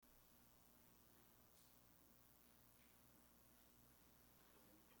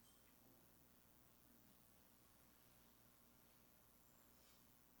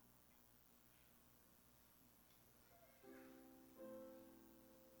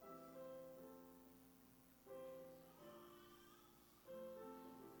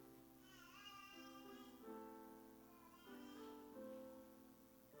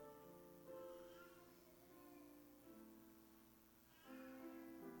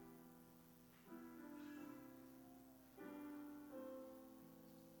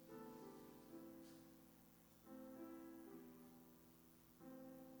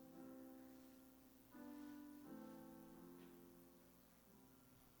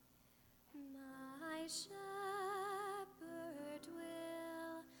shepherd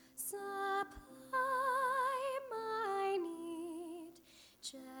will supply my need.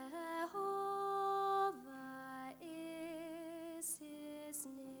 Jehovah is his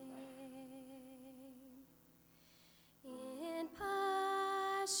name. In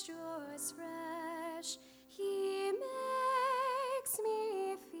pastures fresh, he makes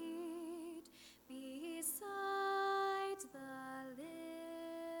me feed beside the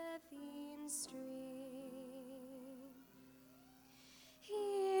living stream.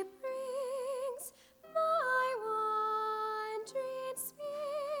 He brings my wandering spirit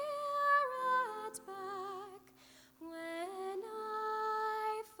back when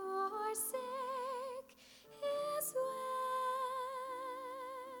I forsake his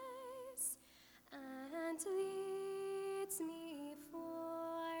ways, and leads me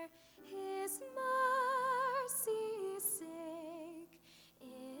for his mercy's sake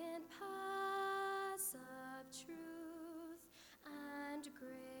in paths of truth and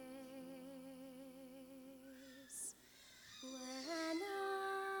grace. When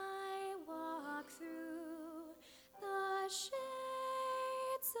I walk through the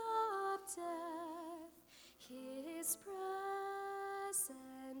shades of death, his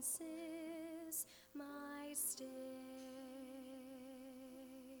presence is my stay.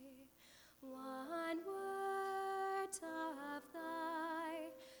 One word of thy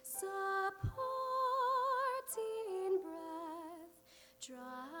supporting breath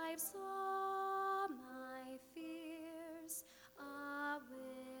drives all my fears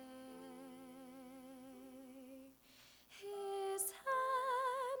away. His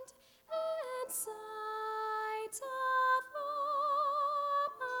hand and sight of all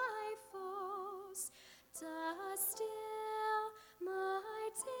my foes does still my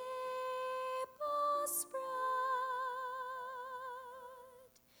table spread.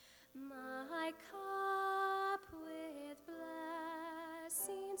 My cup with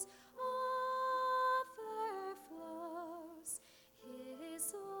blessings overflows. His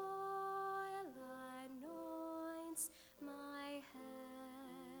oil anoints my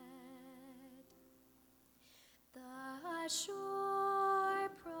head. The sure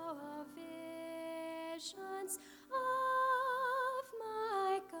provisions of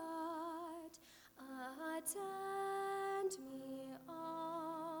my God attend me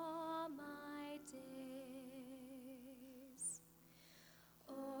all my days.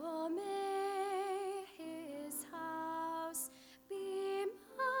 Oh, may his house be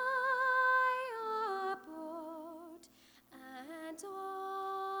my abode, and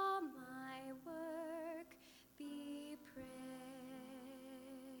all my work be praise.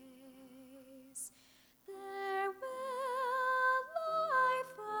 There will I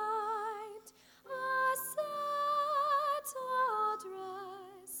find a settled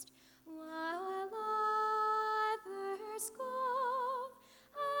rest, while others go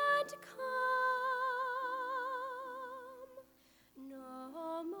and come.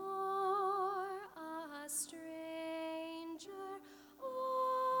 No more a stranger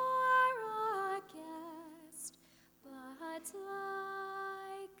or a guest, but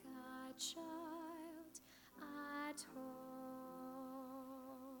like a child at home.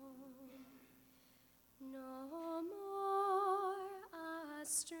 No more a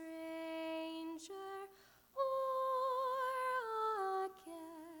stranger or a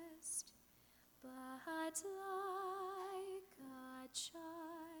guest, but like a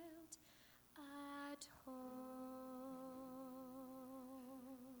child at home.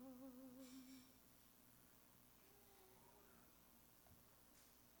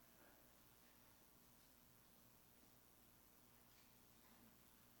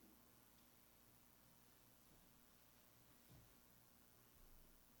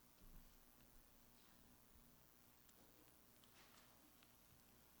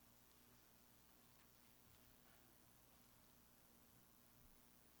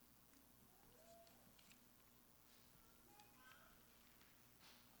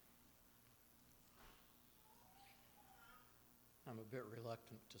 I'm a bit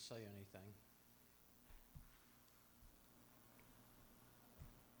reluctant to say anything.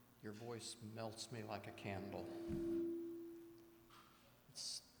 Your voice melts me like a candle.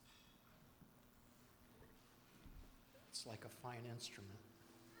 It's like a fine instrument.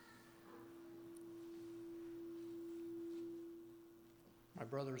 My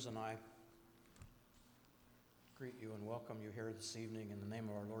brothers and I greet you and welcome you here this evening in the name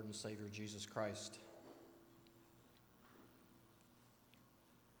of our Lord and Savior Jesus Christ.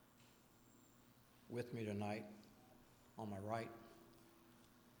 With me tonight, on my right,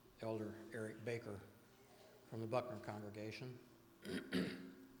 Elder Eric Baker from the Buckner congregation.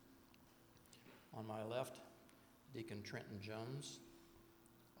 On my left, Deacon Trenton Jones,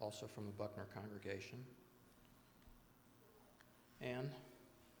 also from the Buckner congregation. And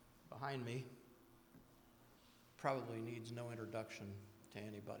behind me, probably needs no introduction to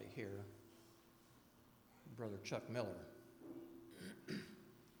anybody here, Brother Chuck Miller.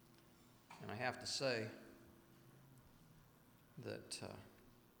 And I have to say that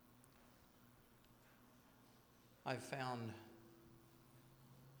I've found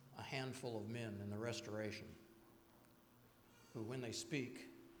a handful of men in the Restoration who, when they speak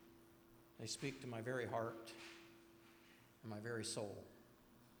to my very heart and my very soul.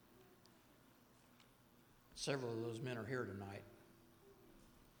 Several of those men are here tonight,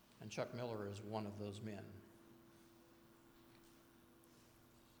 and Chuck Miller is one of those men.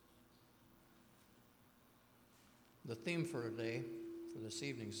 The theme for today, for this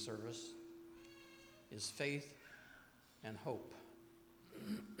evening's service, is faith and hope.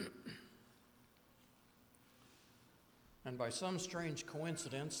 And by some strange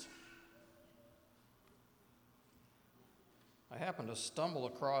coincidence, I happened to stumble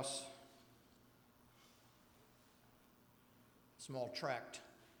across a small tract.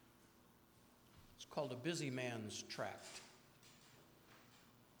 It's called a Busy Man's Tract.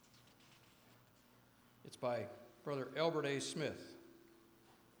 It's by Brother Albert A. Smith.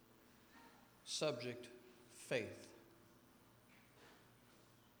 Subject, faith.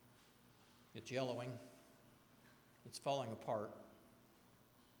 It's yellowing. It's falling apart.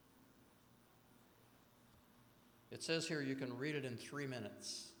 It says here you can read it in 3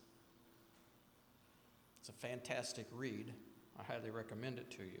 minutes. It's a fantastic read. I highly recommend it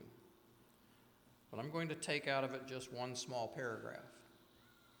to you. But I'm going to take out of it just one small paragraph,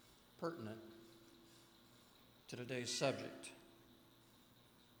 pertinent to today's subject.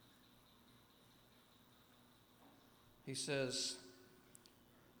 He says,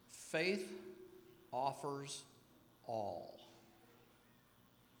 faith offers all.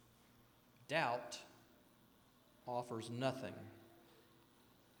 Doubt offers nothing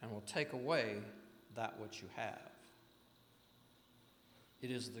and will take away that which you have.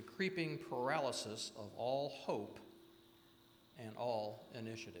 It is the creeping paralysis of all hope and all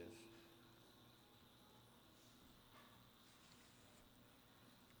initiative.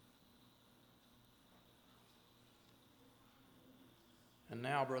 And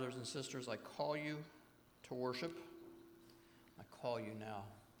now, brothers and sisters, I call you to worship. I call you now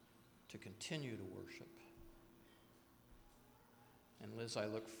to continue to worship. And Liz, I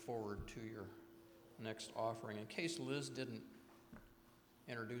look forward to your next offering. In case Liz didn't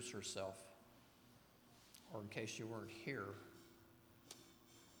introduce herself, or in case you weren't here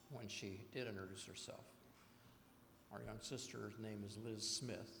when she did introduce herself, our young sister's name is Liz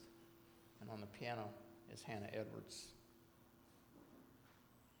Smith, and on the piano is Hannah Edwards.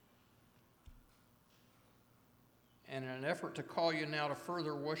 And in an effort to call you now to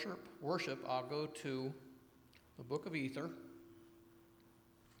further worship, I'll go to the book of Ether,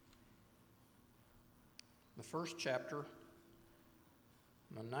 the first chapter,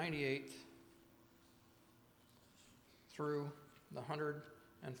 the 98th through the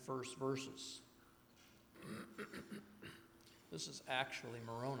 101st verses. This is actually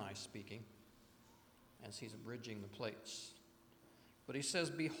Moroni speaking as he's abridging the plates. But he says,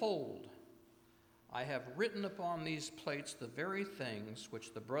 "Behold, I have written upon these plates the very things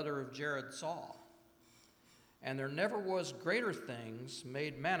which the brother of Jared saw, and there never was greater things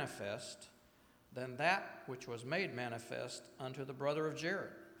made manifest than that which was made manifest unto the brother of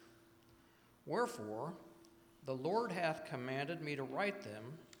Jared. Wherefore, the Lord hath commanded me to write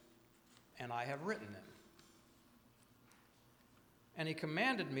them, and I have written them. And he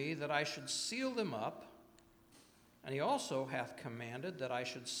commanded me that I should seal them up, and he also hath commanded that I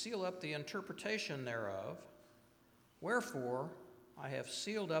should seal up the interpretation thereof. Wherefore, I have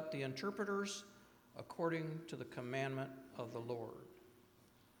sealed up the interpreters according to the commandment of the Lord.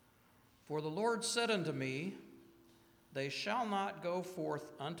 For the Lord said unto me, They shall not go forth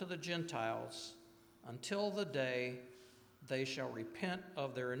unto the Gentiles until the day they shall repent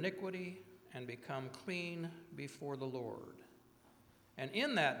of their iniquity and become clean before the Lord. And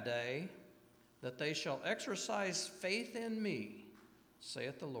in that day that they shall exercise faith in me,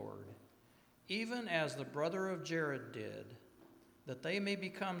 saith the Lord, even as the brother of Jared did, that they may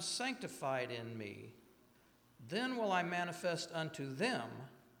become sanctified in me. Then will I manifest unto them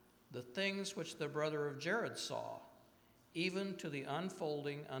the things which the brother of Jared saw, even to the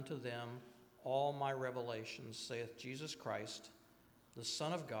unfolding unto them all my revelations, saith Jesus Christ, the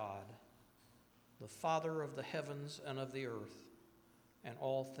Son of God, the Father of the heavens and of the earth, and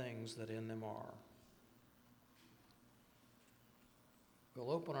all things that in them are."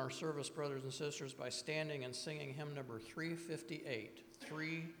 We'll open our service, brothers and sisters, by standing and singing hymn number 358,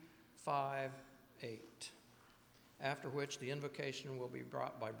 358, after which the invocation will be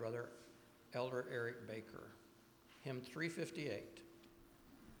brought by Brother Elder Eric Baker. Hymn 358.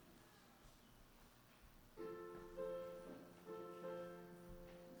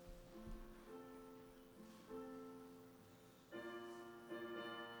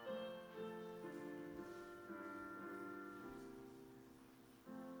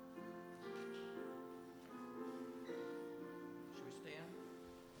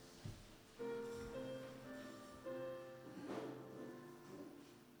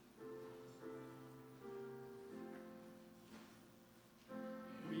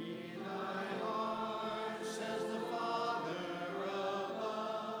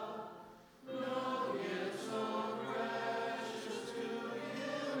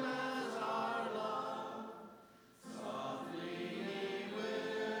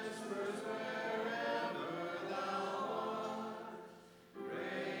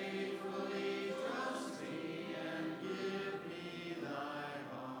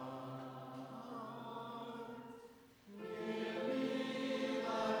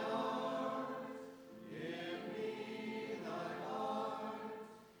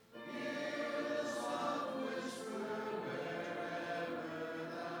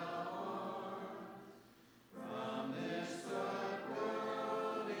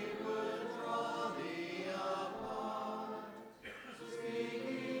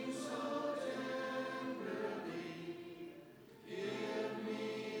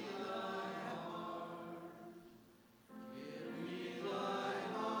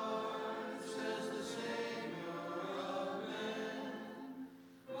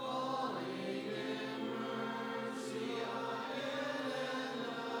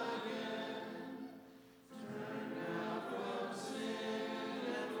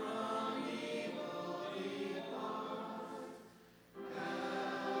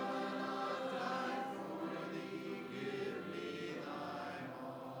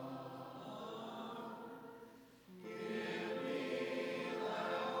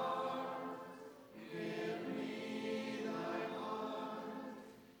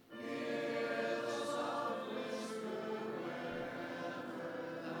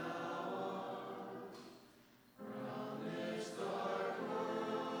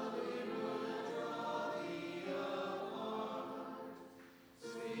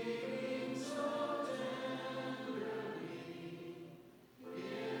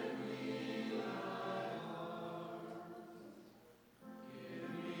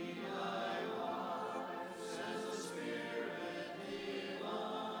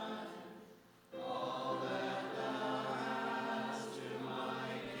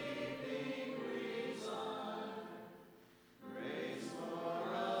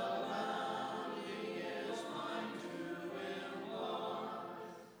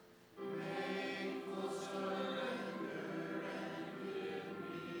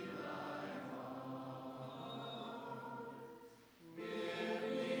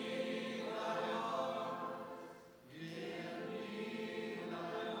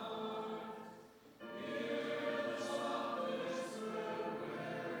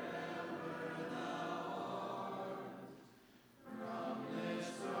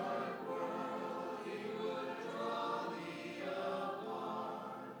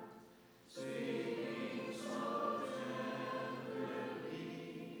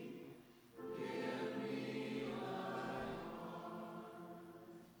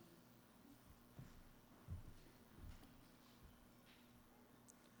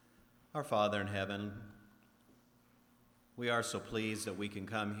 Our Father in heaven, we are so pleased that we can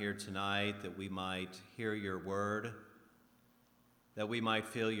come here tonight, that we might hear your word, that we might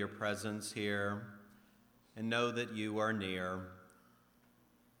feel your presence here, and know that you are near.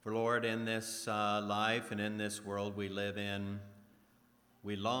 For Lord, in this life and in this world we live in,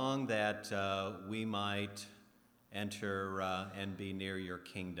 we long that we might enter and be near your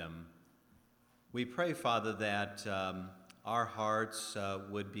kingdom. We pray, Father, that our hearts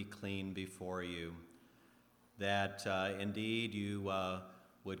would be clean before you, that indeed you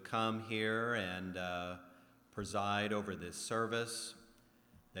would come here and preside over this service,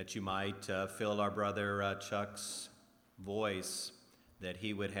 that you might fill our brother Chuck's voice, that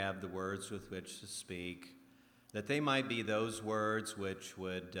he would have the words with which to speak, that they might be those words which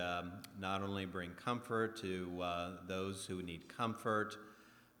would not only bring comfort to those who need comfort,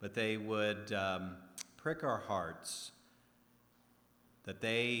 but they would prick our hearts, that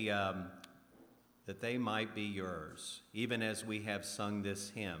they might be yours, even as we have sung this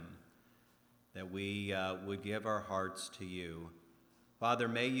hymn, that we would give our hearts to you. Father,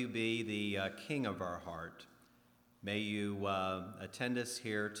 may you be the King of our heart. May you attend us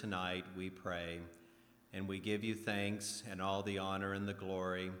here tonight, we pray. And we give you thanks and all the honor and the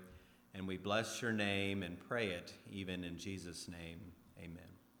glory. And we bless your name and pray it even in Jesus' name. Amen.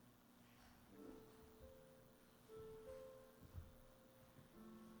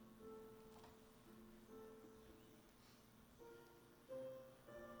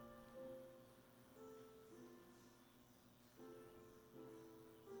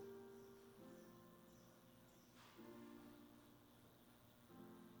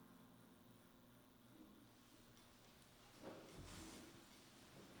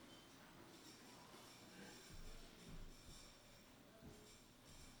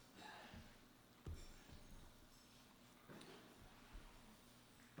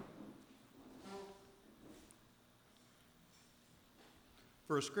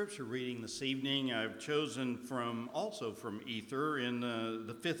 For a scripture reading this evening, I've chosen also from Ether in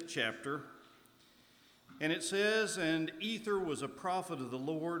the 5th chapter. And it says, "And Ether was a prophet of the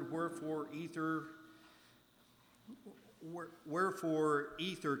Lord, wherefore Ether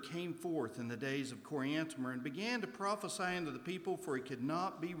came forth in the days of Coriantumr and began to prophesy unto the people, for he could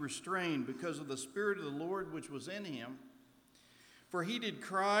not be restrained because of the Spirit of the Lord which was in him. For he did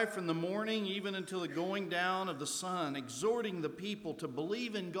cry from the morning even until the going down of the sun, exhorting the people to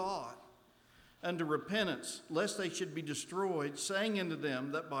believe in God, unto repentance, lest they should be destroyed, saying unto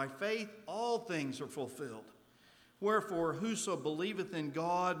them that by faith all things are fulfilled. Wherefore whoso believeth in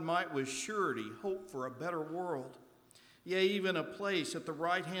God might with surety hope for a better world, yea, even a place at the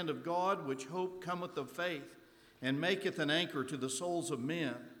right hand of God, which hope cometh of faith, and maketh an anchor to the souls of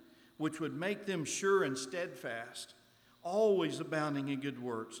men, which would make them sure and steadfast, always abounding in good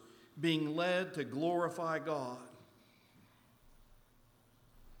works, being led to glorify God."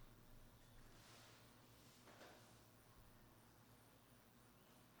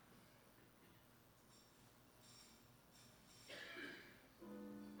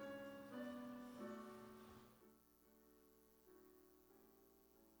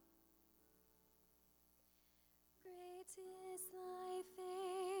 Great is thy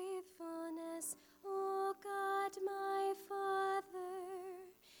faithfulness, O God, my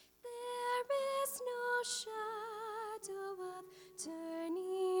Father. There is no shadow of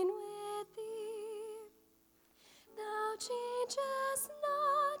turning with thee. Thou changest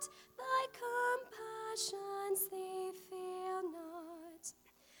not, thy compassions, they fail not.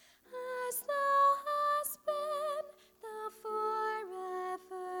 As thou hast been, thou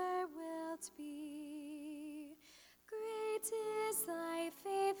forever wilt be. Great is thy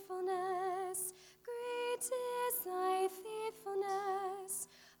faithfulness, great is thy faithfulness.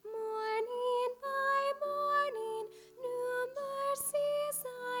 Morning by morning, new mercies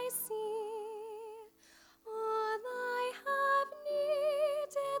I see. All I have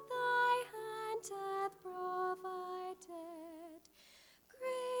needed, thy hand hath provided.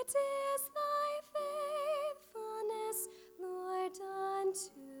 Great is thy faithfulness, Lord,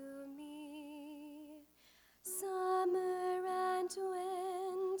 unto me. Summer and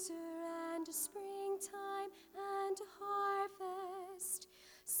winter and springtime and harvest,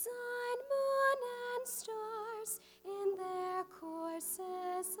 sun, moon, and stars in their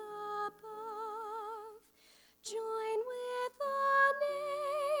courses above, join with all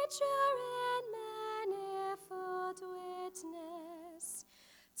nature in manifold witness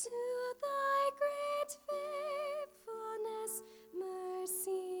to thy great faithfulness,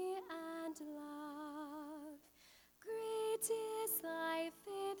 mercy, and love. Great is thy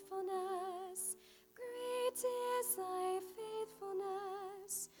faithfulness, great is thy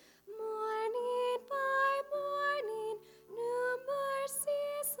faithfulness. Morning by morning, new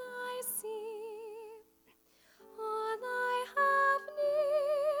mercies I see. All I have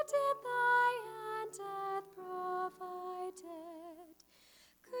needed, thy hand hath provided.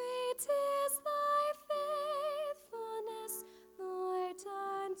 Great is thy faithfulness, Lord,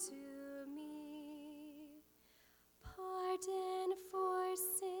 unto me. Pardon for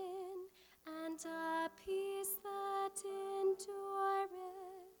sin and a peace that endureth,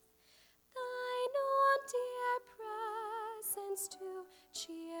 thine own dear presence to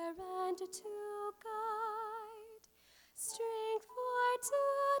cheer and to guide, strength for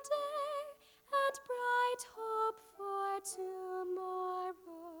today and bright hope for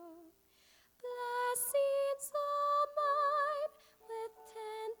tomorrow. Blessings all mine with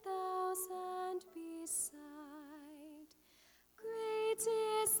 10,000 beside. Great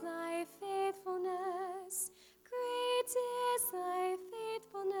is thy faithfulness, great is thy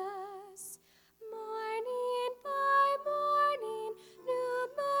faithfulness. Morning by morning, new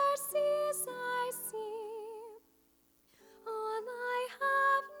mercies I see. All I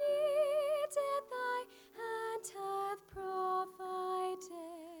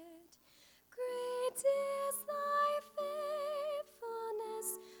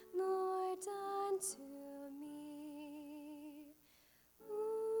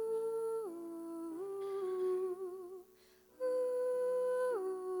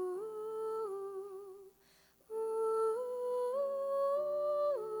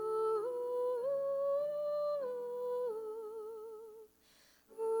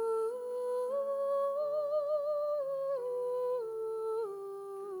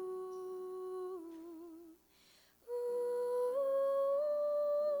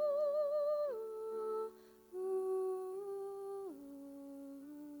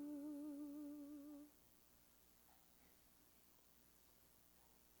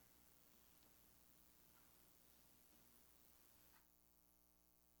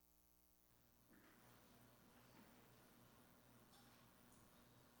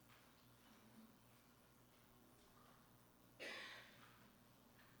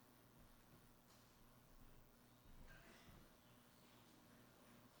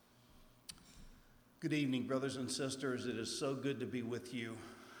Good evening, brothers and sisters. It is so good to be with you.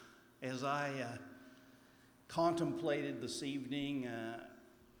 As I contemplated this evening,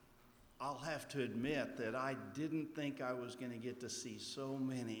 I'll have to admit that I didn't think I was going to get to see so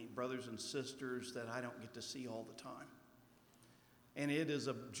many brothers and sisters that I don't get to see all the time. And it is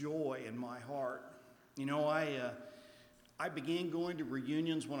a joy in my heart. You know, I began going to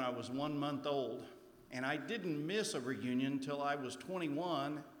reunions when I was 1 month old, and I didn't miss a reunion until I was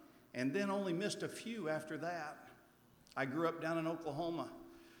 21, and then only missed a few after that. I grew up down in Oklahoma,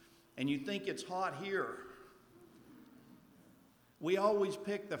 and you think it's hot here. We always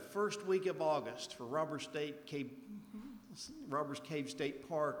pick the first week of August for Robbers Cave State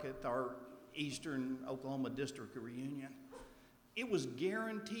Park at our Eastern Oklahoma District reunion. It was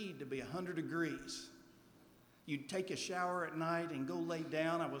guaranteed to be 100 degrees. You'd take a shower at night and go lay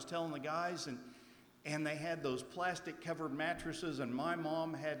down. I was telling the guys, and they had those plastic-covered mattresses, and my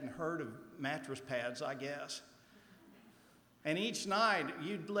mom hadn't heard of mattress pads, I guess. And each night,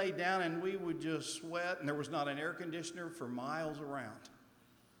 you'd lay down, and we would just sweat, and there was not an air conditioner for miles around.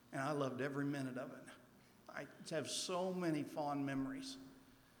 And I loved every minute of it. I have so many fond memories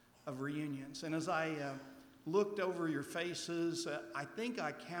of reunions. And as I looked over your faces, I think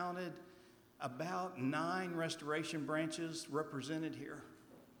I counted about 9 restoration branches represented here.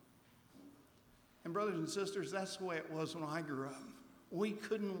 And brothers and sisters, that's the way it was when I grew up. We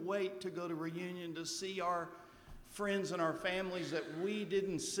couldn't wait to go to reunion to see our friends and our families that we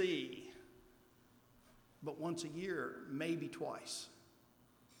didn't see but once a year, maybe twice.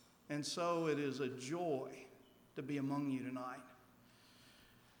 And so it is a joy to be among you tonight.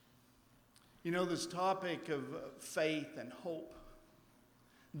 You know, this topic of faith and hope,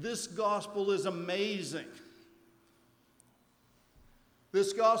 this gospel is amazing.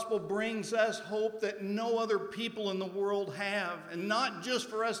 This gospel brings us hope that no other people in the world have, and not just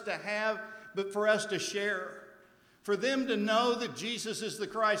for us to have, but for us to share. For them to know that Jesus is the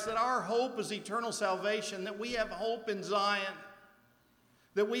Christ, that our hope is eternal salvation, that we have hope in Zion,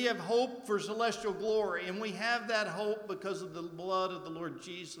 that we have hope for celestial glory, and we have that hope because of the blood of the Lord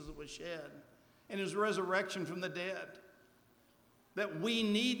Jesus that was shed and his resurrection from the dead. That we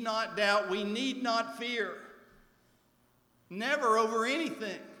need not doubt, we need not fear. Never over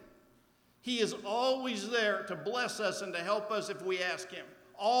anything. He is always there to bless us and to help us if we ask him.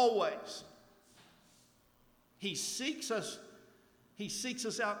 Always. He seeks us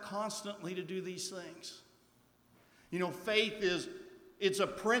out constantly to do these things. You know, faith it's a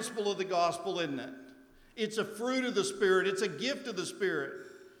principle of the gospel, isn't it? It's a fruit of the Spirit. It's a gift of the Spirit.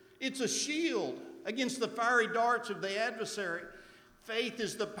 It's a shield against the fiery darts of the adversary. Faith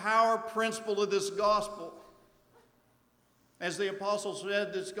is the power principle of this gospel. As the apostle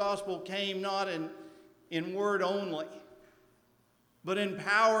said, this gospel came not in word only, but in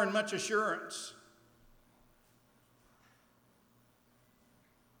power and much assurance.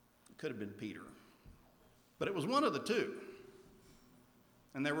 It could have been Peter, but it was one of the two.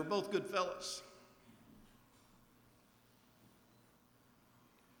 And they were both good fellows.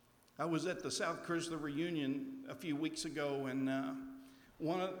 I was at the South Chrysler reunion a few weeks ago, and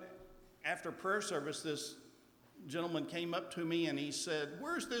after prayer service, this gentleman came up to me and he said,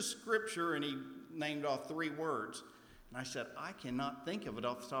 "Where's this scripture?" And he named off 3 words. And I said, "I cannot think of it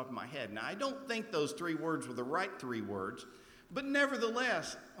off the top of my head." Now, I don't think those 3 words were the right 3 words, but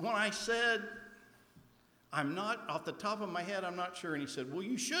nevertheless, when I said, "I'm not, off the top of my head, I'm not sure," and he said, "Well,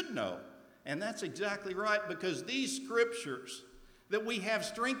 you should know." And that's exactly right, because these scriptures that we have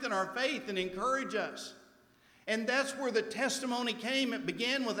strengthen our faith and encourage us. And that's where the testimony came. It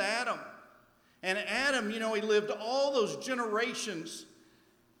began with Adam. And Adam, you know, he lived all those generations.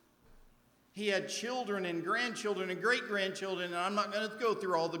 He had children and grandchildren and great-grandchildren, and I'm not going to go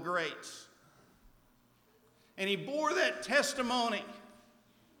through all the greats. And he bore that testimony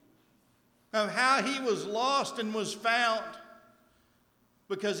of how he was lost and was found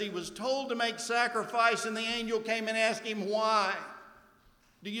because he was told to make sacrifice, and the angel came and asked him, "Why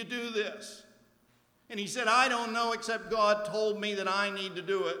do you do this?" And he said, "I don't know, except God told me that I need to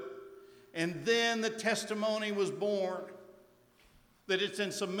do it." And then the testimony was born, that it's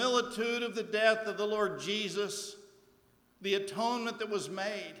in similitude of the death of the Lord Jesus, the atonement that was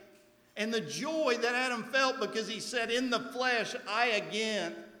made, and the joy that Adam felt because he said, "In the flesh, I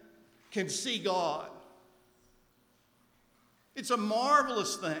again can see God." It's a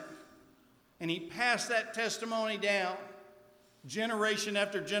marvelous thing. And he passed that testimony down generation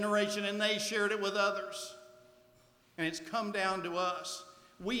after generation, and they shared it with others. And it's come down to us.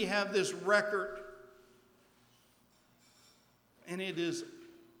 We have this record, and it is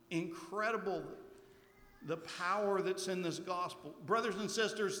incredible the power that's in this gospel. Brothers and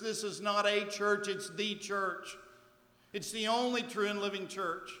sisters, this is not a church, it's the church. It's the only true and living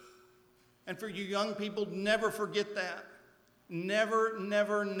church. And for you young people, never forget that. Never,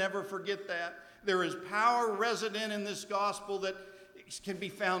 never, never forget that. There is power resident in this gospel that can be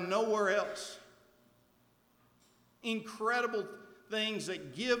found nowhere else. Incredible things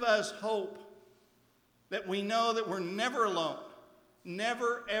that give us hope, that we know that we're never alone.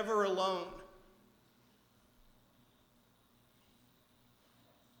 Never, ever alone.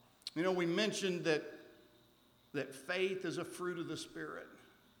 You know, we mentioned that faith is a fruit of the Spirit.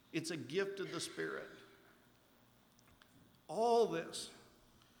 It's a gift of the Spirit. All this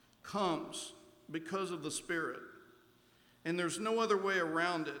comes because of the Spirit. And there's no other way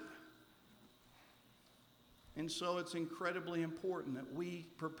around it. And so it's incredibly important that we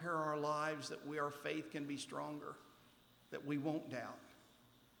prepare our lives, that our faith can be stronger, that we won't doubt.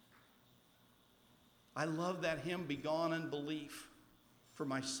 I love that hymn, Begone Unbelief, for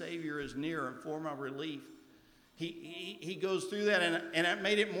my Savior is near and for my relief. He goes through that, and it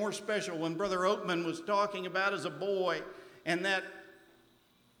made it more special when Brother Oatman was talking about as a boy, and that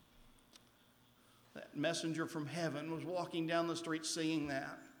messenger from heaven was walking down the street singing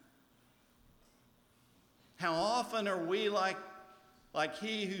that. How often are we like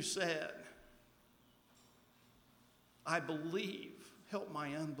he who said, I believe, help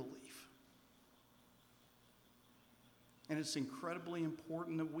my unbelief. And it's incredibly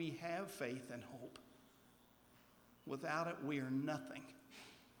important that we have faith and hope. Without it, we are nothing.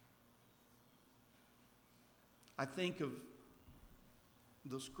 I think of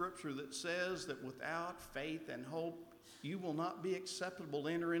the scripture that says that without faith and hope, you will not be acceptable to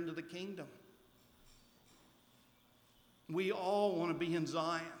enter into the kingdom. We all want to be in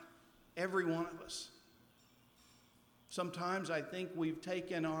Zion, every one of us. Sometimes I think we've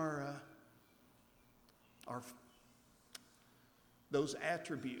taken those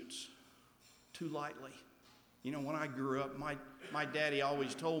attributes too lightly. You know, when I grew up, my daddy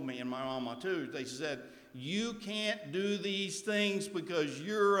always told me, and my mama too, they said, you can't do these things because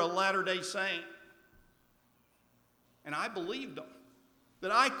you're a Latter-day Saint. And I believed them,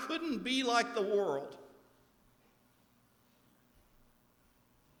 that I couldn't be like the world.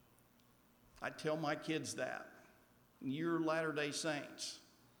 I tell my kids that. You're Latter-day Saints.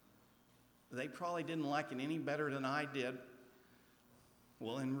 They probably didn't like it any better than I did.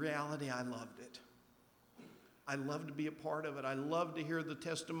 Well, in reality, I loved it. I loved to be a part of it. I loved to hear the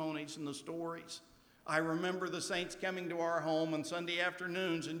testimonies and the stories. I remember the saints coming to our home on Sunday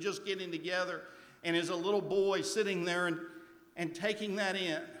afternoons and just getting together, and as a little boy sitting there and taking that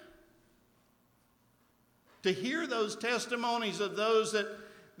in. To hear those testimonies of those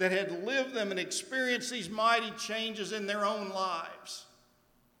that had lived them and experienced these mighty changes in their own lives,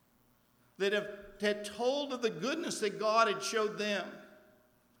 that had told of the goodness that God had showed them,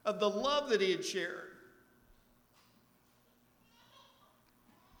 of the love that he had shared.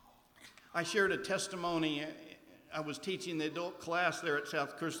 I shared a testimony. I was teaching the adult class there at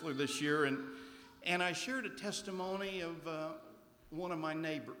South Chrysler this year, and I shared a testimony of one of my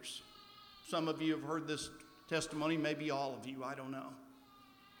neighbors. Some of you have heard this testimony, maybe all of you, I don't know.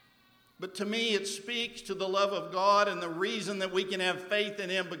 But to me, it speaks to the love of God and the reason that we can have faith in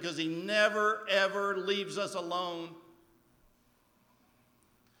him, because he never, ever leaves us alone.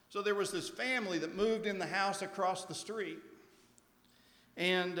 So there was this family that moved in the house across the street.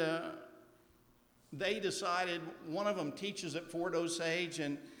 And they decided, one of them teaches at Fort Osage,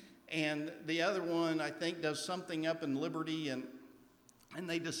 and the other one, I think, does something up in Liberty. And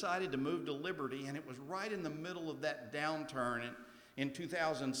they decided to move to Liberty. And it was right in the middle of that downturn in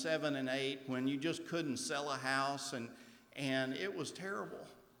 2007 and 2008, when you just couldn't sell a house, and it was terrible.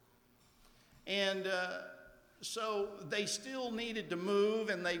 And so they still needed to move,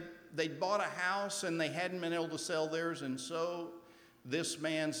 and they bought a house, and they hadn't been able to sell theirs. And so this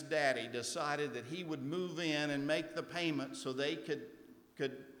man's daddy decided that he would move in and make the payment so they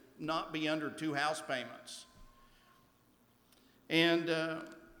could not be under 2 house payments. And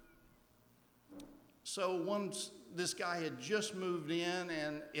so once this guy had just moved in,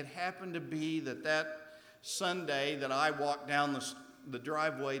 and it happened to be that Sunday that I walked down the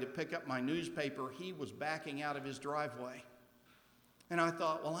driveway to pick up my newspaper, he was backing out of his driveway. And I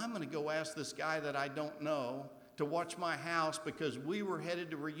thought, well, I'm going to go ask this guy that I don't know to watch my house, because we were headed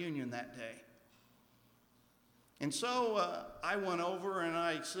to reunion that day. And so I went over and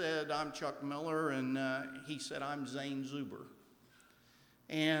I said, I'm Chuck Miller, and he said, I'm Zane Zuber.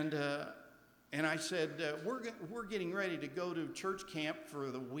 And I said, we're getting ready to go to church camp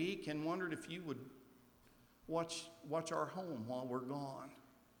for the week, and wondered if you would watch our home while we're gone.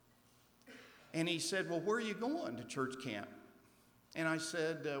 And he said, well, where are you going to church camp? And I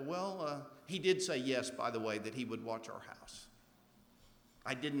said, he did say yes, by the way, that he would watch our house.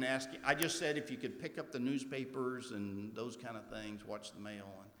 I didn't ask him. I just said if you could pick up the newspapers and those kind of things, watch the mail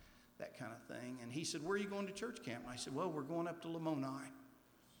and that kind of thing. And he said, where are you going to church camp? And I said, well, we're going up to Lamoni.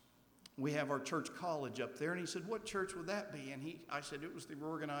 We have our church college up there. And he said, what church would that be? And I said, it was the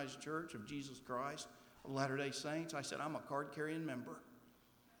Organized Church of Jesus Christ of Latter-day Saints. I said, I'm a card-carrying member.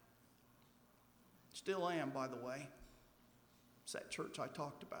 Still am, by the way. It's that church I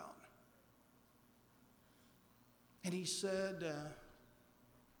talked about. And he said,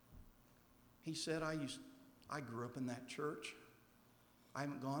 I grew up in that church. I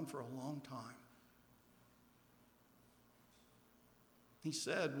haven't gone for a long time. He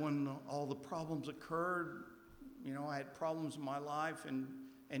said when all the problems occurred, I had problems in my life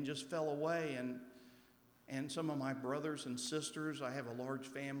and just fell away. And some of my brothers and sisters, I have a large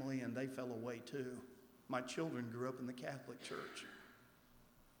family, and they fell away too. My children grew up in the Catholic Church.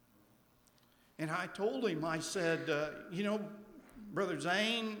 And I told him, I said, Brother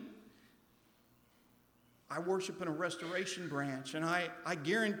Zane, I worship in a restoration branch, and I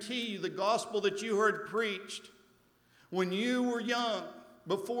guarantee you the gospel that you heard preached when you were young,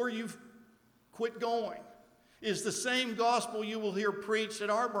 before you quit going, is the same gospel you will hear preached at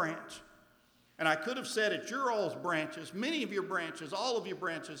our branch. And I could have said at your all's branches, many of your branches, all of your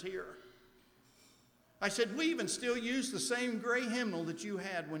branches here. I said, we even still use the same gray hymnal that you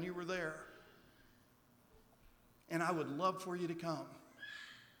had when you were there. And I would love for you to come.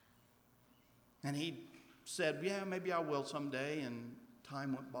 And he said, yeah, maybe I will someday. And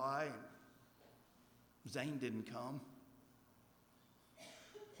time went by, and Zane didn't come.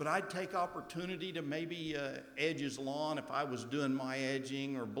 But I'd take opportunity to maybe edge his lawn if I was doing my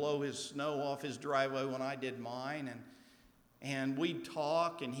edging, or blow his snow off his driveway when I did mine. And we'd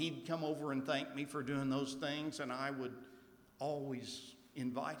talk, and he'd come over and thank me for doing those things, and I would always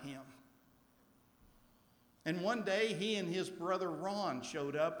invite him. And one day, he and his brother Ron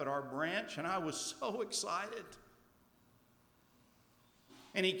showed up at our branch, and I was so excited.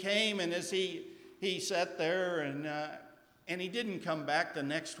 And he came, and as he sat there, and he didn't come back the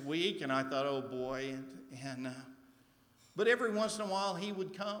next week, and I thought, oh boy. But every once in a while, he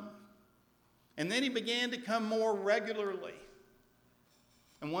would come. And then he began to come more regularly.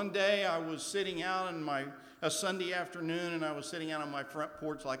 And one day I was sitting out on a Sunday afternoon, and I was sitting out on my front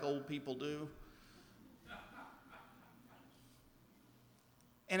porch like old people do.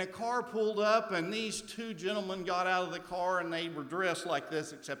 And a car pulled up, and these two gentlemen got out of the car, and they were dressed like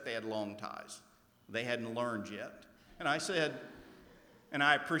this, except they had long ties. They hadn't learned yet. And I said, and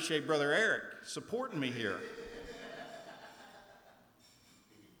I appreciate Brother Eric supporting me here.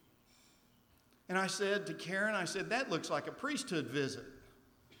 And I said to Karen, that looks like a priesthood visit.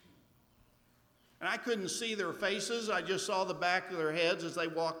 And I couldn't see their faces. I just saw the back of their heads as they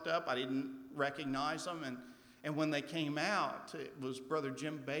walked up. I didn't recognize them. And when they came out, it was Brother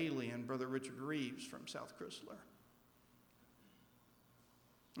Jim Bailey and Brother Richard Reeves from South Chrysler.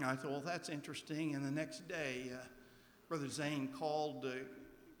 And I thought, well, that's interesting. And the next day, Brother Zane called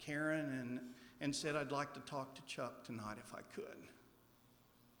Karen and said, I'd like to talk to Chuck tonight if I could.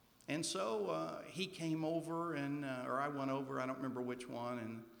 And so he came over, or I went over, I don't remember which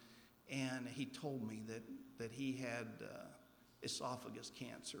one, and he told me that he had esophagus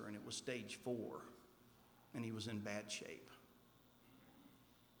cancer, and it was stage 4, and he was in bad shape.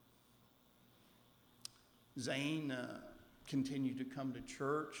 Zane continued to come to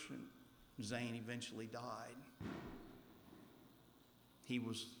church, and Zane eventually died. He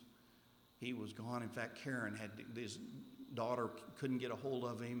was gone. In fact, Karen his daughter couldn't get a hold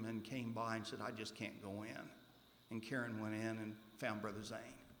of him and came by and said, I just can't go in. And Karen went in and found Brother Zane.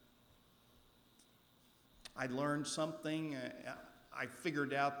 I learned something. I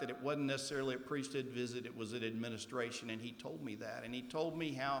figured out that it wasn't necessarily a priesthood visit, it was an administration, and he told me that. And he told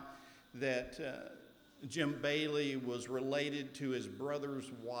me how that Jim Bailey was related to his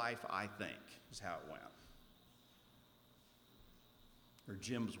brother's wife, I think, is how it went. Or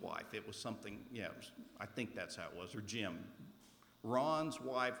Jim's wife. It was something, I think that's how it was, or Jim. Ron's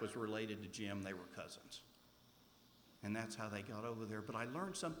wife was related to Jim. They were cousins. And that's how they got over there. But I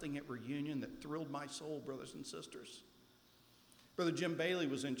learned something at reunion that thrilled my soul, brothers and sisters. Brother Jim Bailey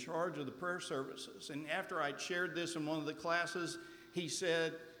was in charge of the prayer services. And after I'd shared this in one of the classes, he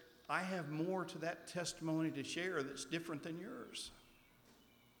said, I have more to that testimony to share that's different than yours.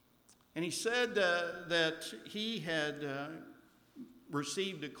 And he said that he had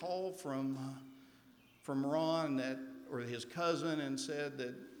received a call from Ron, or his cousin, and said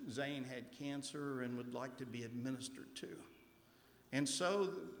that Zane had cancer and would like to be administered to. And so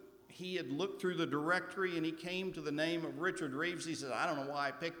he had looked through the directory and he came to the name of Richard Reeves. He said, I don't know why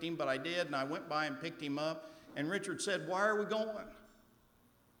I picked him, but I did. And I went by and picked him up. And Richard said, why are we going?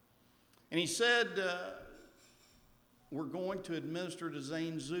 And he said, we're going to administer to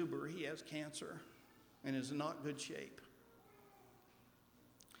Zane Zuber. He has cancer and is in not good shape.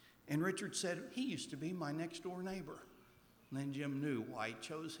 And Richard said, he used to be my next door neighbor. And then Jim knew why he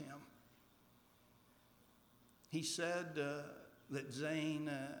chose him. He said that Zane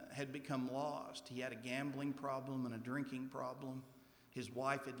had become lost. He had a gambling problem and a drinking problem. His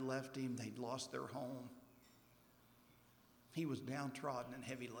wife had left him. They'd lost their home. He was downtrodden and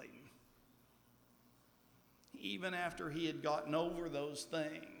heavy laden. Even after he had gotten over those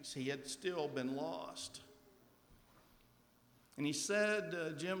things, he had still been lost. And he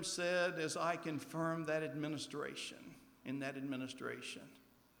said, Jim said, as I confirmed that administration,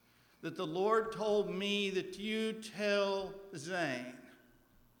 that the Lord told me that you tell Zane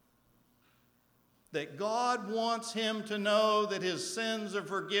that God wants him to know that his sins are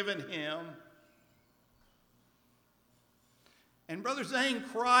forgiven him. And Brother Zane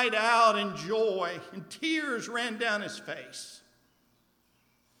cried out in joy, and tears ran down his face.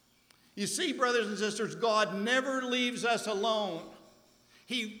 You see, brothers and sisters, God never leaves us alone.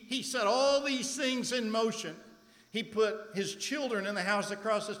 He set all these things in motion. He put his children in the house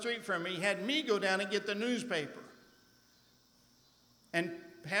across the street from me. He had me go down and get the newspaper and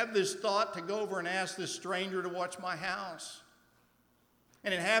have this thought to go over and ask this stranger to watch my house.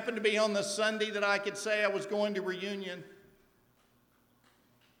 And it happened to be on the Sunday that I could say I was going to reunion.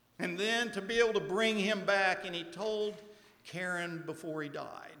 And then to be able to bring him back, and he told Karen before he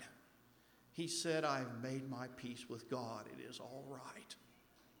died, he said, I've made my peace with God. It is all right.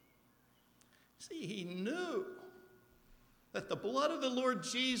 See, he knew that the blood of the Lord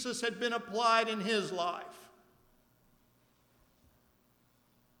Jesus had been applied in his life.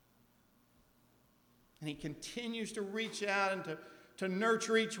 And he continues to reach out and to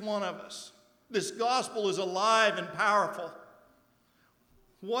nurture each one of us. This gospel is alive and powerful.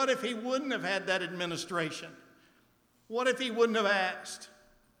 What if he wouldn't have had that administration? What if he wouldn't have asked?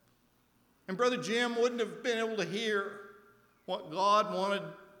 And Brother Jim wouldn't have been able to hear what God wanted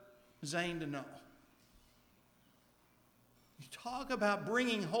Zane to know. You talk about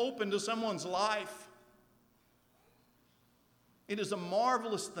bringing hope into someone's life. It is a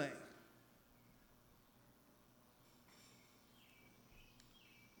marvelous thing.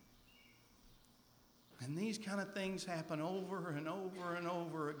 And these kind of things happen over and over and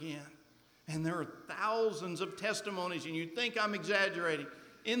over again. And there are thousands of testimonies, and you think I'm exaggerating.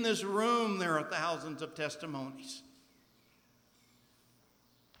 In this room, there are thousands of testimonies.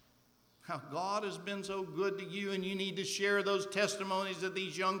 How God has been so good to you, and you need to share those testimonies that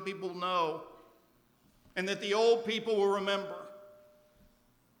these young people know and that the old people will remember.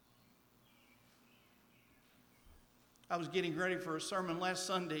 I was getting ready for a sermon last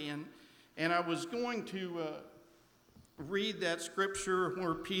Sunday, and I was going to read that scripture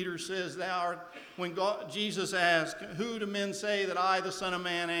where Peter says, when Jesus asked, who do men say that I, the Son of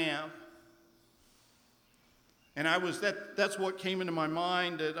Man, am? And that's what came into my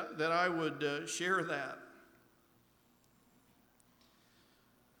mind, that I would share that.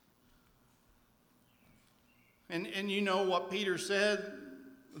 And you know what Peter said,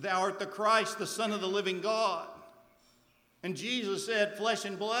 thou art the Christ, the Son of the living God. And Jesus said, flesh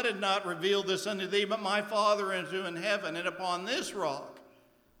and blood had not revealed this unto thee, but my Father is in heaven. And upon this rock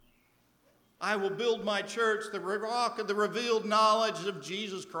I will build my church, the rock of the revealed knowledge of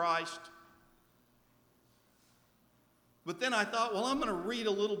Jesus Christ. But then I thought, well, I'm going to read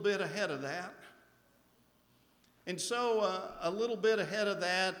a little bit ahead of that. And so a little bit ahead of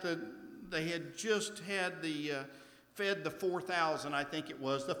that, they had just had fed the 4,000, I think it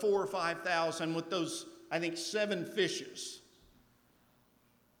was, the 4,000 or 5,000 with those, I think, 7 fishes.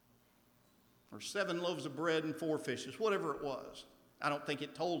 Or 7 loaves of bread and 4 fishes, whatever it was. I don't think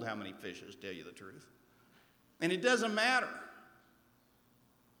it told how many fishes, to tell you the truth. And it doesn't matter.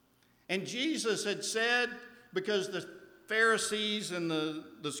 And Jesus had said, because the Pharisees and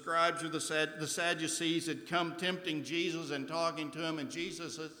the scribes or the Sadducees had come tempting Jesus and talking to him, and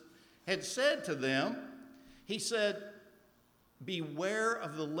Jesus had said to them, he said, beware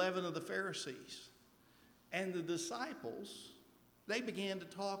of the leaven of the Pharisees. And the disciples, they began to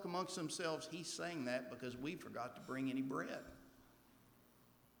talk amongst themselves. He's saying that because we forgot to bring any bread.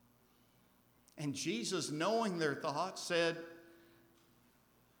 And Jesus, knowing their thoughts, said,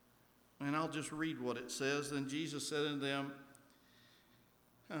 and I'll just read what it says. Then Jesus said unto them,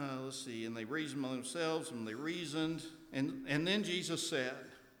 and they reasoned among themselves, and they reasoned. And then Jesus said,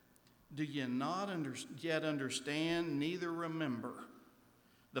 do ye not yet understand, neither remember?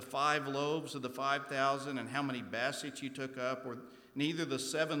 the 5 loaves of the 5,000 and how many baskets you took up, or neither the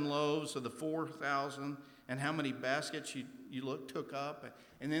 7 loaves of the 4,000 and how many baskets you took up.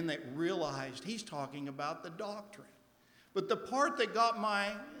 And then they realized he's talking about the doctrine. But the part that got my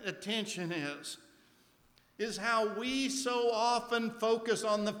attention is how we so often focus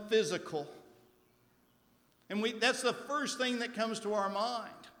on the physical. And that's the first thing that comes to our mind.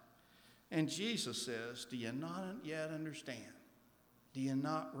 And Jesus says, do you not yet understand? Do you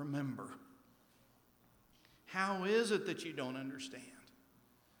not remember? How is it that you don't understand?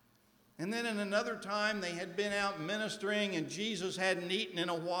 And then in another time, they had been out ministering, and Jesus hadn't eaten in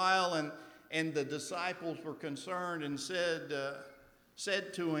a while, and the disciples were concerned and said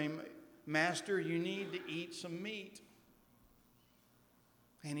to him, Master, you need to eat some meat.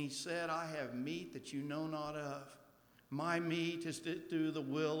 And he said, I have meat that you know not of. My meat is to do the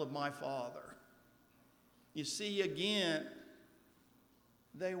will of my Father. You see, again,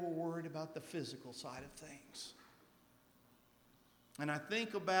 they were worried about the physical side of things. And I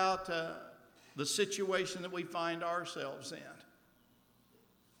think about the situation that we find ourselves in.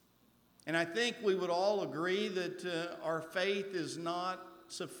 And I think we would all agree that our faith is not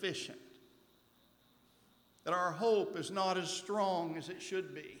sufficient, that our hope is not as strong as it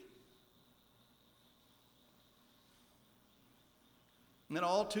should be. And that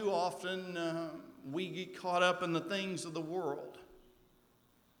all too often we get caught up in the things of the world.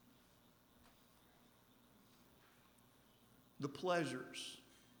 The pleasures.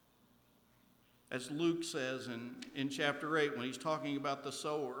 As Luke says in chapter 8 when he's talking about the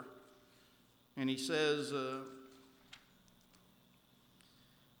sower. And he says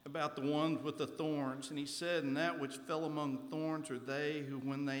about the ones with the thorns. And he said, and that which fell among thorns are they who,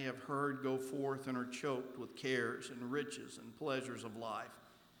 when they have heard, go forth and are choked with cares and riches and pleasures of life,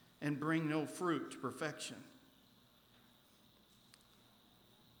 and bring no fruit to perfection.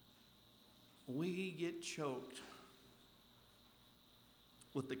 We get choked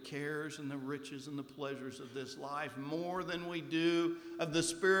with the cares and the riches and the pleasures of this life more than we do of the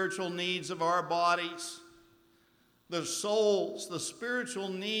spiritual needs of our bodies, the souls, the spiritual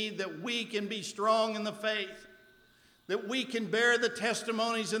need that we can be strong in the faith, that we can bear the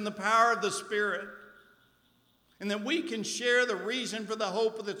testimonies in the power of the Spirit, and that we can share the reason for the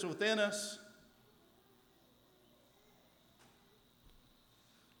hope that's within us.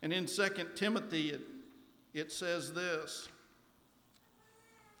 And in 2 Timothy, it says this.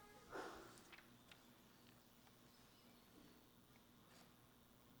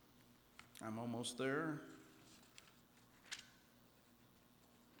 I'm almost there.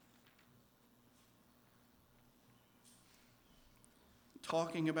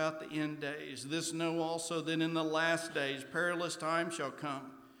 Talking about the end days. This know also that in the last days perilous times shall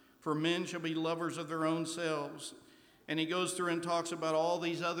come, for men shall be lovers of their own selves. And he goes through and talks about all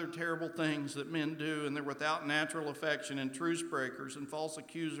these other terrible things that men do, and they're without natural affection, and truce breakers, and false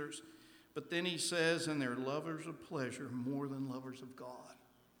accusers. But then he says, and they're lovers of pleasure more than lovers of God.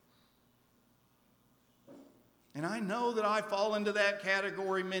 And I know that I fall into that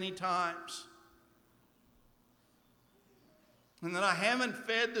category many times. And that I haven't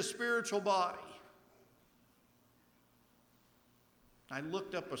fed the spiritual body. I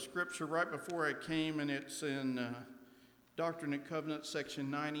looked up a scripture right before I came, and it's in Doctrine and Covenants,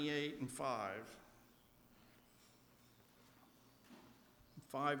 section 98 and 5.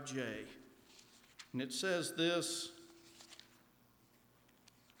 5J. And it says this.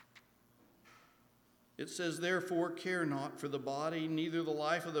 It says, therefore, care not for the body, neither the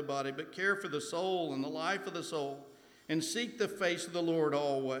life of the body, but care for the soul and the life of the soul, and seek the face of the Lord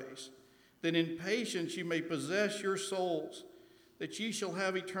always, that in patience you may possess your souls, that ye shall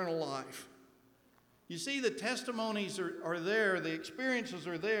have eternal life. You see, the testimonies are there, the experiences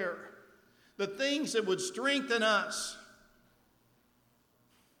are there, the things that would strengthen us.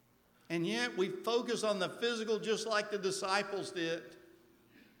 And yet we focus on the physical just like the disciples did.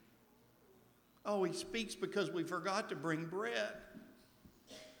 Oh, he speaks because we forgot to bring bread.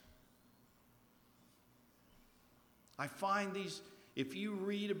 I find these, if you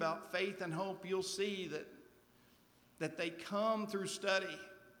read about faith and hope, you'll see that they come through study.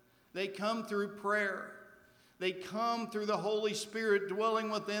 They come through prayer. They come through the Holy Spirit dwelling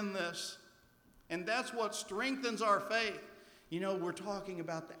within this. And that's what strengthens our faith. You know, we're talking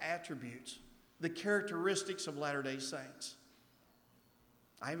about the attributes, the characteristics of Latter-day Saints.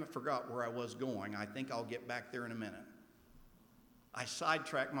 I haven't forgot where I was going. I think I'll get back there in a minute. I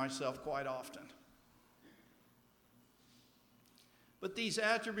sidetrack myself quite often. But these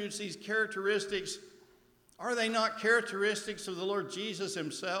attributes, these characteristics, are they not characteristics of the Lord Jesus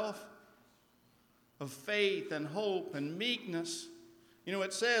himself? Of faith and hope and meekness, You know,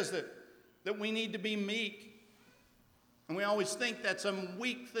 it says that we need to be meek. And we always think that's a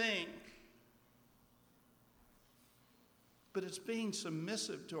weak thing. But it's being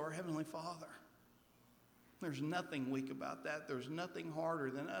submissive to our Heavenly Father. There's nothing weak about that. There's nothing harder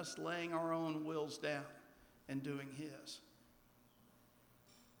than us laying our own wills down and doing His.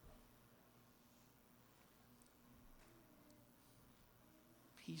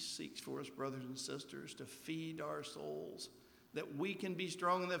 He seeks for us, brothers and sisters, to feed our souls, that we can be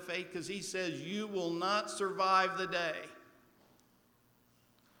strong in the faith, because He says, you will not survive the day.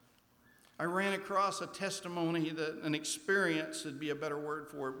 I ran across a testimony, an experience would be a better word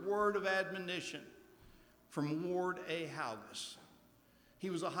for it, word of admonition from Ward A. Haugus. He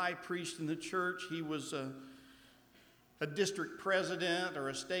was a high priest in the church. He was a district president or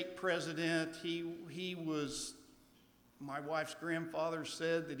a stake president. He was, my wife's grandfather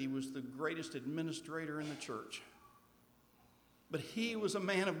said that he was the greatest administrator in the church. But he was a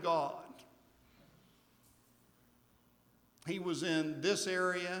man of God. He was in this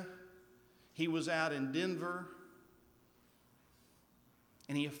area. He was out in Denver.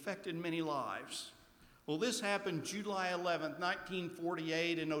 And he affected many lives. Well, this happened July 11th,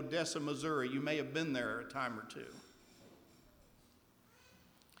 1948 in Odessa, Missouri. You may have been there a time or two.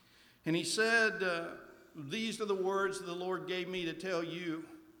 And he said, these are the words that the Lord gave me to tell you.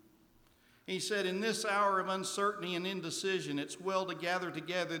 He said, in this hour of uncertainty and indecision, it's well to gather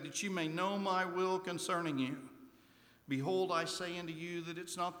together that you may know my will concerning you. Behold, I say unto you that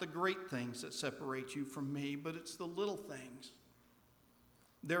it's not the great things that separate you from me, but it's the little things.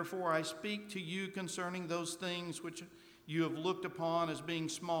 Therefore, I speak to you concerning those things which you have looked upon as being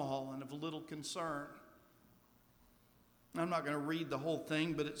small and of little concern. I'm not going to read the whole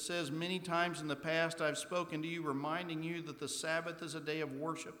thing, but it says, many times in the past I've spoken to you, reminding you that the Sabbath is a day of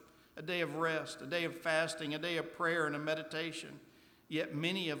worship, a day of rest, a day of fasting, a day of prayer and a meditation. Yet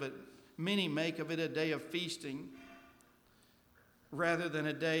many make of it a day of feasting, rather than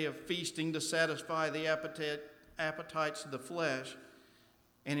a day of feasting to satisfy the appetites of the flesh.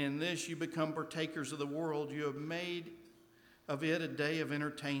 And in this you become partakers of the world. You have made of it a day of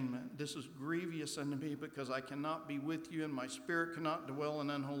entertainment. This is grievous unto me, because I cannot be with you, and my spirit cannot dwell in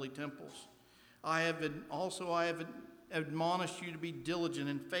unholy temples. I have admonished you to be diligent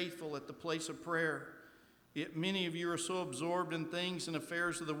and faithful at the place of prayer. Yet many of you are so absorbed in things and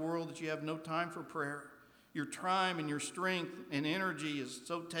affairs of the world that you have no time for prayer. Your time and your strength and energy is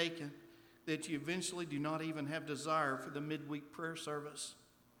so taken that you eventually do not even have desire for the midweek prayer service.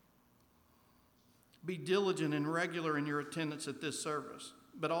 Be diligent and regular in your attendance at this service,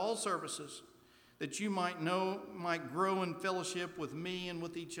 but all services, that you might grow in fellowship with me and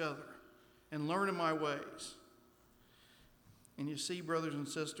with each other, and learn in my ways. And you see, brothers and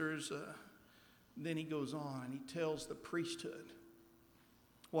sisters, then he goes on and he tells the priesthood,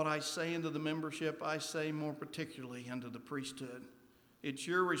 what I say unto the membership, I say more particularly unto the priesthood. It's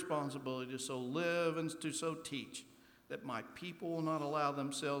your responsibility to so live and to so teach, that my people will not allow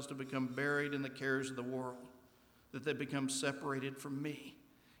themselves to become buried in the cares of the world, that they become separated from me.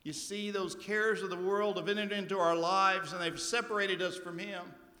 You see, those cares of the world have entered into our lives, and they've separated us from Him.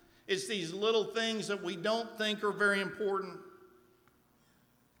 It's these little things that we don't think are very important.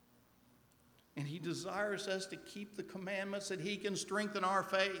 And He desires us to keep the commandments, that He can strengthen our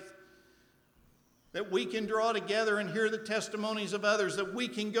faith, that we can draw together and hear the testimonies of others, that we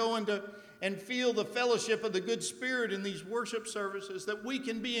can go into and feel the fellowship of the good Spirit in these worship services, that we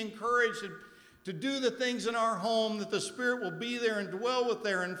can be encouraged to do the things in our home, that the Spirit will be there and dwell with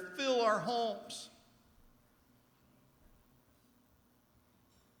there and fill our homes.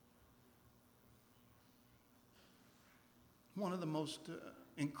 One of the most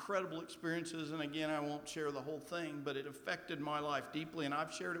incredible experiences, and again, I won't share the whole thing, but it affected my life deeply, and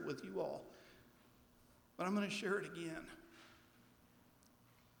I've shared it with you all. But I'm going to share it again.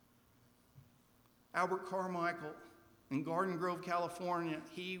 Albert Carmichael in Garden Grove, California,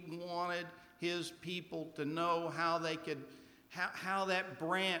 he wanted his people to know how that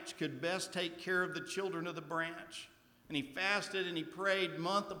branch could best take care of the children of the branch. And he fasted and he prayed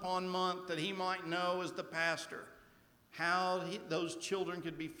month upon month that he might know, as the pastor, how those children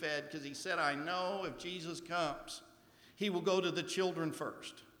could be fed. Because he said, I know if Jesus comes, He will go to the children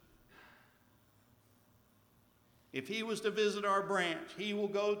first. If He was to visit our branch, He will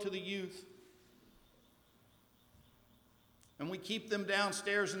go to the youth. And we keep them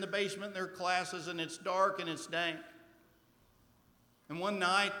downstairs in the basement in their classes, and it's dark and it's dank. And one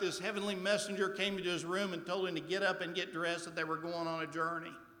night, this heavenly messenger came into his room and told him to get up and get dressed, that they were going on a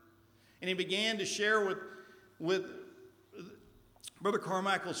journey. And he began to share with Brother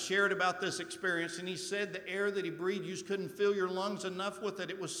Carmichael shared about this experience, and he said the air that he breathed, you just couldn't fill your lungs enough with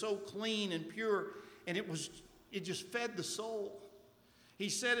it. It was so clean and pure, and it just fed the soul. He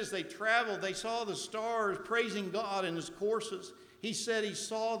said as they traveled, they saw the stars praising God in his courses. He said he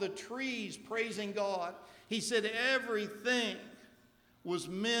saw the trees praising God. He said everything was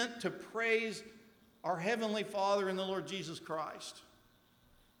meant to praise our Heavenly Father and the Lord Jesus Christ.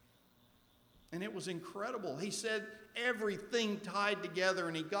 And it was incredible. He said everything tied together,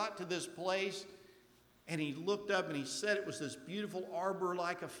 and he got to this place, and he looked up, and he said it was this beautiful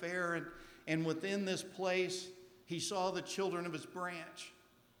arbor-like affair, and within this place, he saw the children of his branch.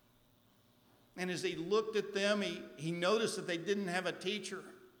 And as he looked at them, he noticed that they didn't have a teacher.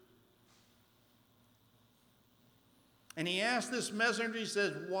 And he asked this messenger, he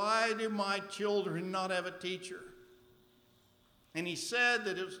says, why do my children not have a teacher? And he said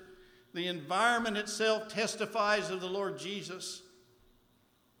that the environment itself testifies of the Lord Jesus.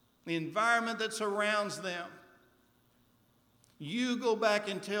 The environment that surrounds them. You go back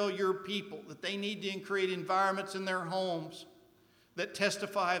and tell your people that they need to create environments in their homes that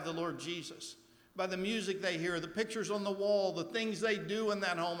testify of the Lord Jesus. By the music they hear, the pictures on the wall, the things they do in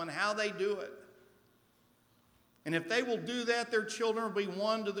that home and how they do it. And if they will do that, their children will be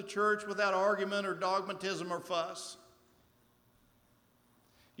won to the church without argument or dogmatism or fuss.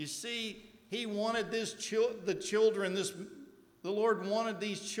 You see, he wanted the Lord wanted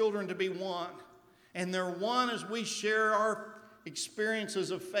these children to be won. And they're won as we share our experiences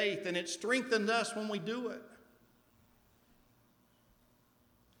of faith, and it strengthened us when we do it.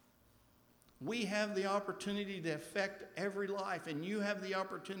 We have the opportunity to affect every life, and you have the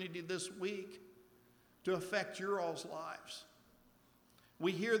opportunity this week to affect your all's lives.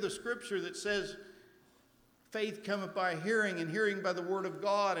 We hear the scripture that says, faith cometh by hearing, and hearing by the word of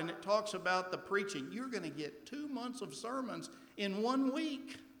God, and it talks about the preaching. You're going to get 2 months of sermons in 1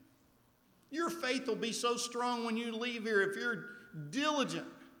 week. Your faith will be so strong when you leave here if you're diligent.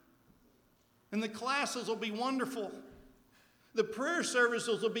 And the classes will be wonderful. The prayer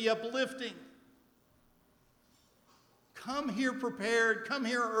services will be uplifting. Come here prepared. Come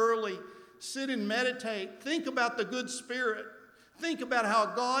here early. Sit and meditate. Think about the good Spirit. Think about how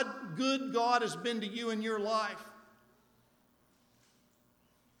good God has been to you in your life.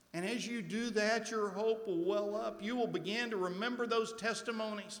 And as you do that, your hope will well up. You will begin to remember those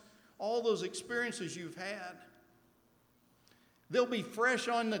testimonies, all those experiences you've had. They'll be fresh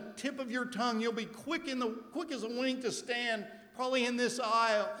on the tip of your tongue. You'll be quick as a wink to stand probably in this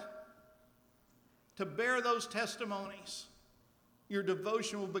aisle to bear those testimonies. Your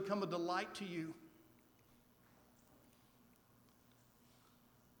devotion will become a delight to you.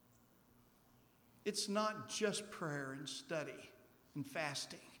 It's not just prayer and study and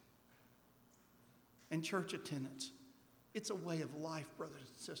fasting and church attendance. It's a way of life, brothers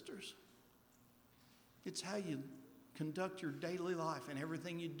and sisters. It's how you conduct your daily life and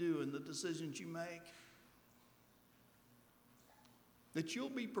everything you do and the decisions you make. That you'll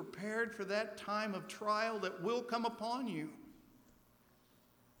be prepared for that time of trial that will come upon you.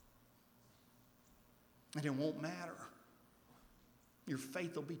 And it won't matter. Your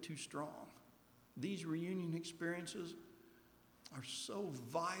faith will be too strong. These reunion experiences are so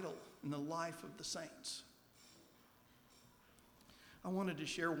vital in the life of the saints. I wanted to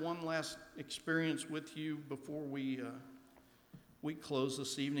share one last experience with you before we close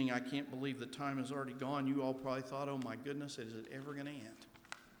this evening. I can't believe the time has already gone. You all probably thought, oh my goodness, is it ever going to end?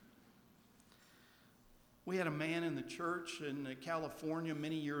 We had a man in the church in California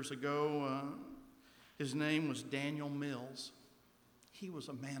many years ago. His name was Daniel Mills. He was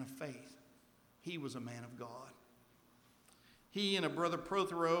a man of faith. He was a man of God. He and a brother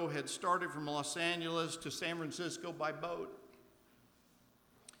Prothero had started from Los Angeles to San Francisco by boat.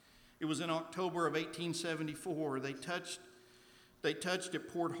 It was in October of 1874. They touched at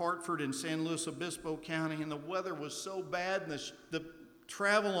Port Hartford in San Luis Obispo County, and the weather was so bad, and the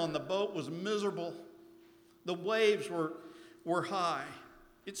travel on the boat was miserable. The waves were high.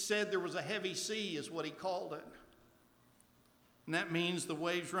 It said there was a heavy sea, is what he called it. And that means the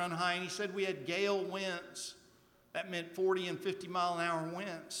waves run high. And he said we had gale winds. That meant 40 and 50 mile an hour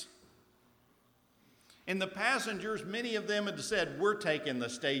winds. And the passengers, many of them had said, we're taking the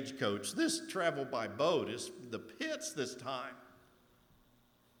stagecoach. This travel by boat is the pits this time.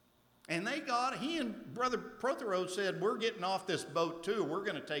 And he and Brother Prothero said, we're getting off this boat too. We're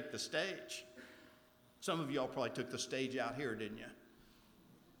going to take the stage. Some of y'all probably took the stage out here, didn't you?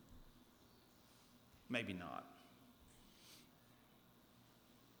 Maybe not.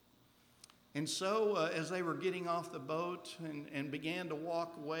 And so as they were getting off the boat and began to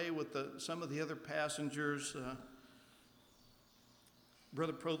walk away with some of the other passengers,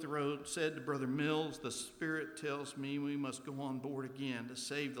 Brother Prothero said to Brother Mills, "The Spirit tells me we must go on board again to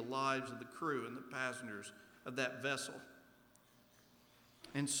save the lives of the crew and the passengers of that vessel."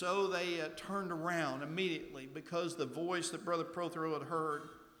 And so they turned around immediately because the voice that Brother Prothero had heard.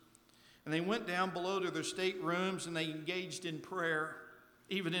 And they went down below to their staterooms and they engaged in prayer,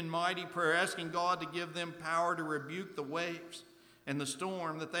 even in mighty prayer, asking God to give them power to rebuke the waves and the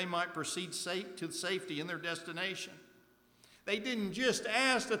storm, that they might proceed to safety in their destination. They didn't just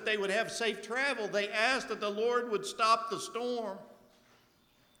ask that they would have safe travel. They asked that the Lord would stop the storm.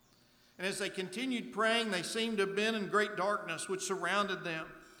 And as they continued praying, they seemed to have been in great darkness which surrounded them.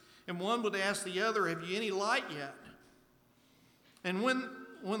 And one would ask the other, "Have you any light yet?" And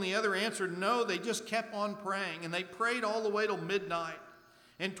when the other answered no, they just kept on praying. And they prayed all the way till midnight.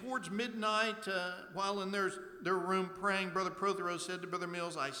 And towards midnight, while in their room praying, Brother Prothero said to Brother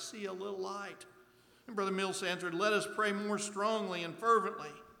Mills, "I see a little light." And Brother Mills answered, "Let us pray more strongly and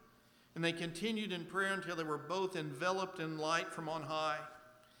fervently." And they continued in prayer until they were both enveloped in light from on high.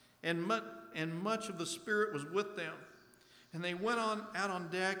 And much of the Spirit was with them. And they went out on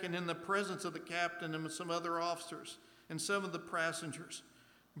deck, and in the presence of the captain and some other officers and some of the passengers,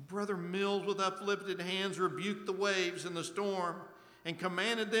 Brother Mills, with uplifted hands, rebuked the waves and the storm and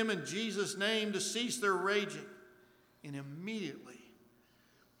commanded them in Jesus' name to cease their raging. And immediately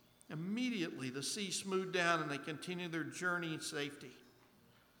the sea smoothed down and they continued their journey in safety.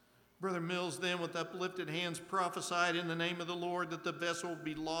 Brother Mills then, with uplifted hands, prophesied in the name of the Lord that the vessel would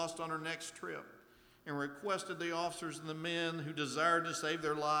be lost on her next trip and requested the officers and the men who desired to save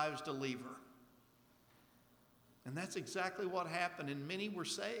their lives to leave her. And that's exactly what happened, and many were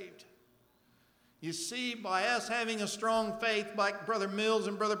saved. You see, by us having a strong faith like Brother Mills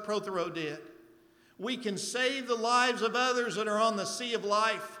and Brother Prothero did, we can save the lives of others that are on the sea of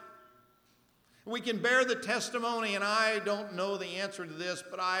life. We can bear the testimony, and I don't know the answer to this,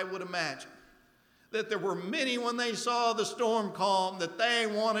 but I would imagine that there were many when they saw the storm calm that they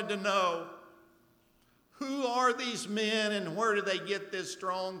wanted to know, who are these men and where do they get this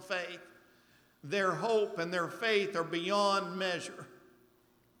strong faith? Their hope and their faith are beyond measure.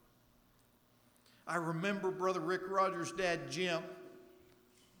 I remember Brother Rick Rogers' dad, Jim,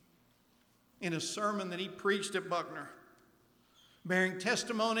 in a sermon that he preached at Buckner, bearing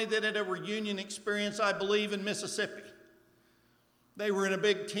testimony that at a reunion experience, I believe, in Mississippi, they were in a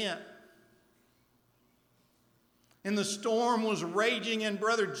big tent. And the storm was raging, and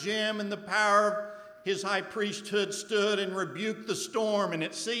Brother Jim, in the power of his high priesthood, stood and rebuked the storm, and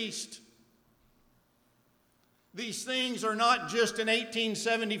it ceased. These things are not just in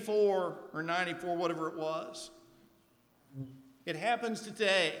 1874 or 94, whatever it was. It happens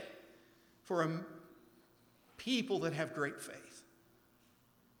today for people that have great faith.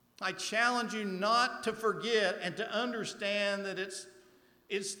 I challenge you not to forget and to understand that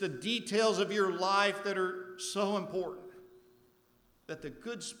it's the details of your life that are so important. That the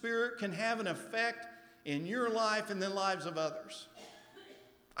good Spirit can have an effect in your life and the lives of others.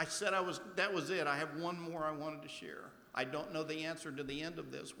 I said that was it. I have one more I wanted to share. I don't know the answer to the end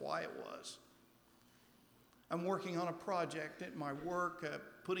of this, why it was. I'm working on a project at my work,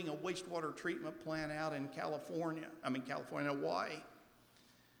 putting a wastewater treatment plant out in Hawaii.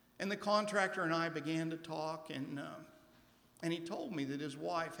 And the contractor and I began to talk, and he told me that his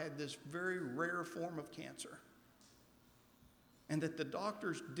wife had this very rare form of cancer, and that the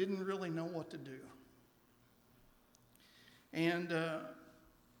doctors didn't really know what to do. And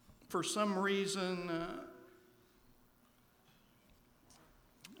for some reason,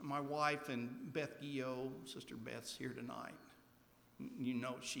 my wife and Beth Guillot, Sister Beth's here tonight. You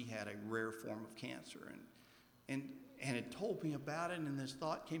know she had a rare form of cancer, and it told me about it, and this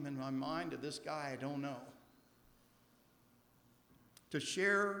thought came in my mind to this guy I don't know.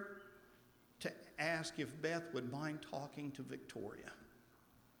 To ask if Beth would mind talking to Victoria,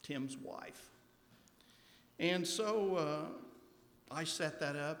 Tim's wife. And so I set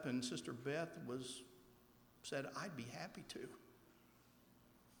that up, and Sister Beth said, "I'd be happy to."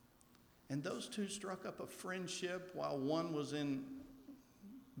 And those two struck up a friendship while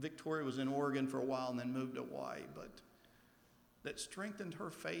Victoria was in Oregon for a while and then moved to Hawaii, but that strengthened her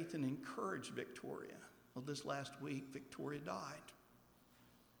faith and encouraged Victoria. Well, this last week, Victoria died.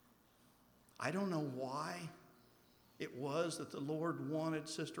 I don't know why it was that the Lord wanted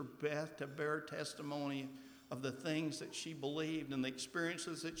Sister Beth to bear testimony of the things that she believed and the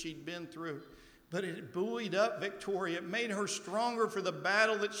experiences that she'd been through. But it buoyed up Victoria. It made her stronger for the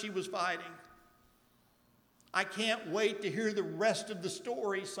battle that she was fighting. I can't wait to hear the rest of the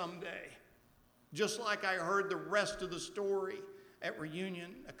story someday, just like I heard the rest of the story at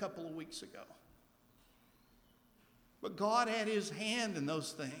reunion a couple of weeks ago. But God had his hand in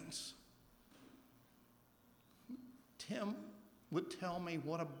those things. Tim would tell me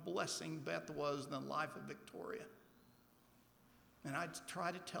what a blessing Beth was in the life of Victoria. And I'd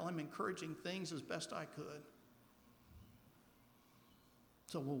try to tell him encouraging things as best I could.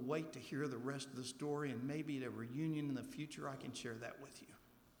 So we'll wait to hear the rest of the story, and maybe at a reunion in the future I can share that with you.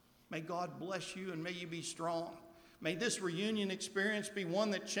 May God bless you, and may you be strong. May this reunion experience be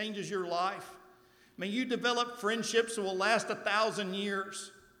one that changes your life. May you develop friendships that will last 1,000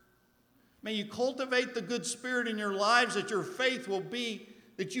 years. May you cultivate the good spirit in your lives, that your faith will be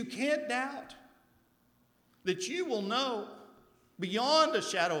that you can't doubt, that you will know beyond a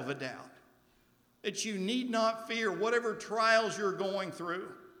shadow of a doubt, that you need not fear whatever trials you're going through,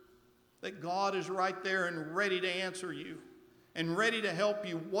 that God is right there and ready to answer you and ready to help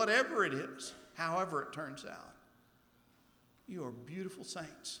you, whatever it is, however it turns out. You are beautiful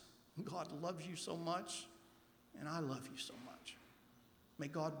saints. God loves you so much, and I love you so much. May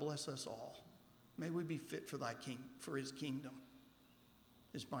God bless us all. May we be fit for for his kingdom,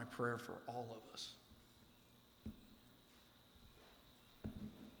 is my prayer for all of us.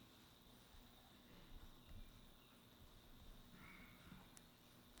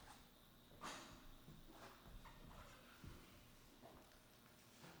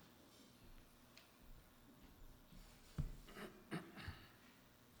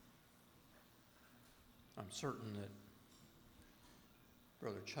 I'm certain that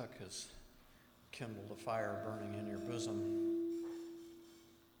Brother Chuck has kindled a fire burning in your bosom.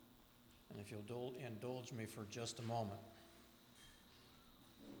 And if you'll indulge me for just a moment.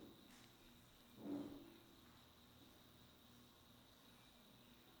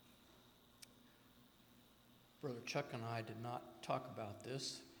 Brother Chuck and I did not talk about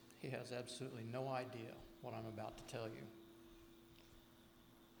this. He has absolutely no idea what I'm about to tell you.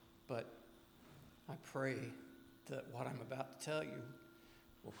 But I pray that what I'm about to tell you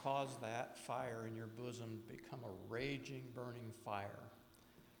will cause that fire in your bosom to become a raging, burning fire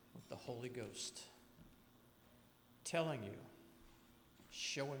with the Holy Ghost, telling you,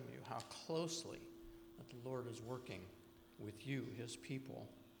 showing you how closely that the Lord is working with you, his people.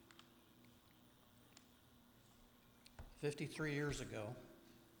 53 years ago,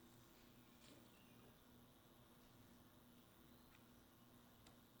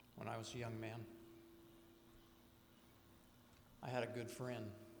 when I was a young man, I had a good friend.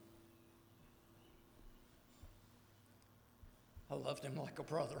 I loved him like a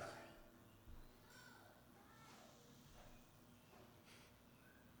brother.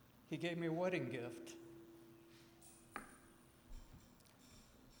 He gave me a wedding gift.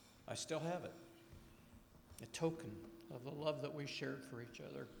 I still have it, a token of the love that we shared for each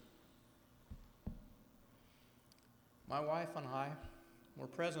other. My wife and I were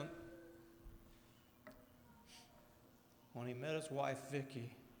present when he met his wife,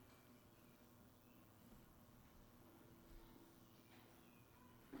 Vicky.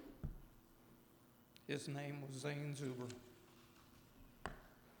 His name was Zane Zuber.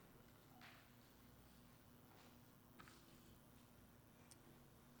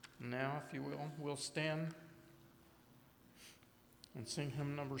 Now, if you will, we'll stand and sing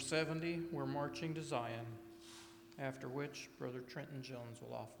hymn number 70, We're Marching to Zion, after which Brother Trenton Jones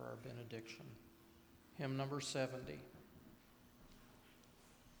will offer our benediction. Hymn number 70.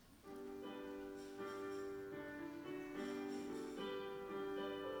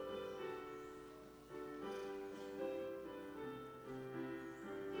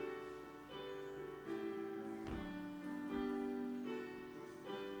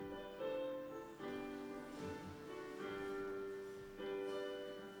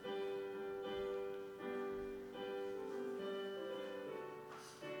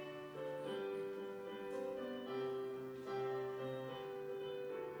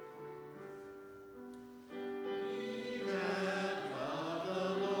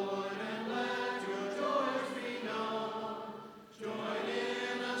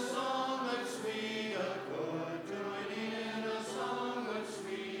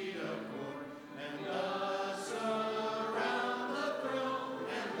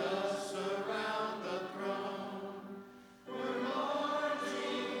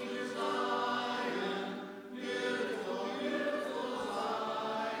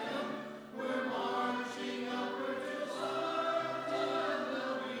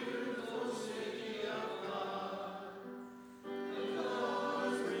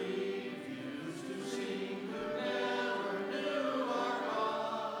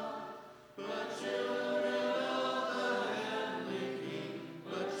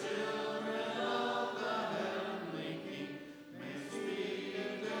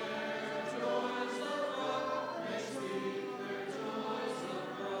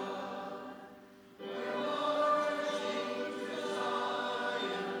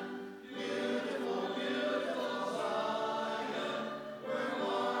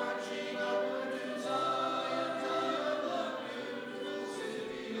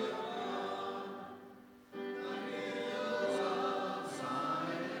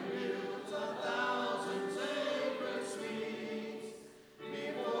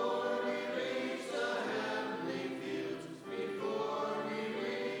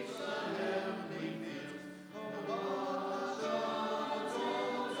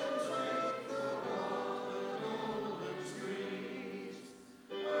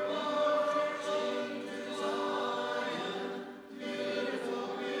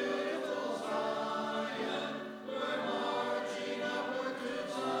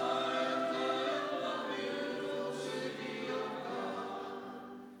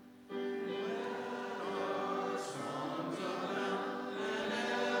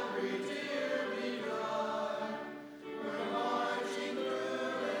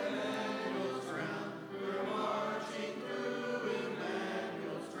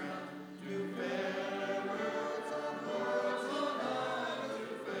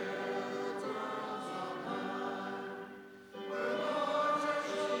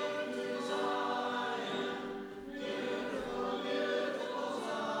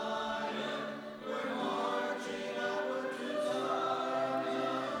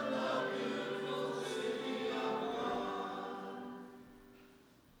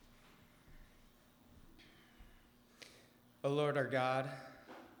 Lord our God,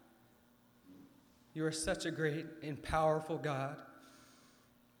 you are such a great and powerful God.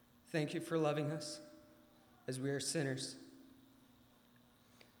 Thank you for loving us as we are sinners.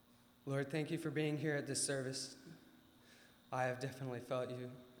 Lord, thank you for being here at this service. I have definitely felt you,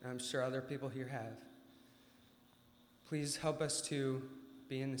 and I'm sure other people here have. Please help us to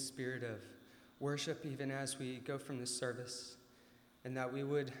be in the spirit of worship even as we go from this service, and that we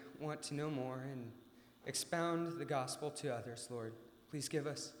would want to know more and expound the gospel to others, Lord. Please give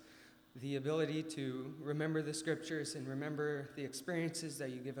us the ability to remember the scriptures and remember the experiences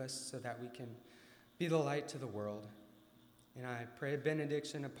that you give us so that we can be the light to the world. And I pray a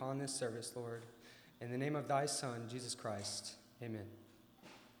benediction upon this service, Lord. In the name of thy Son, Jesus Christ, amen.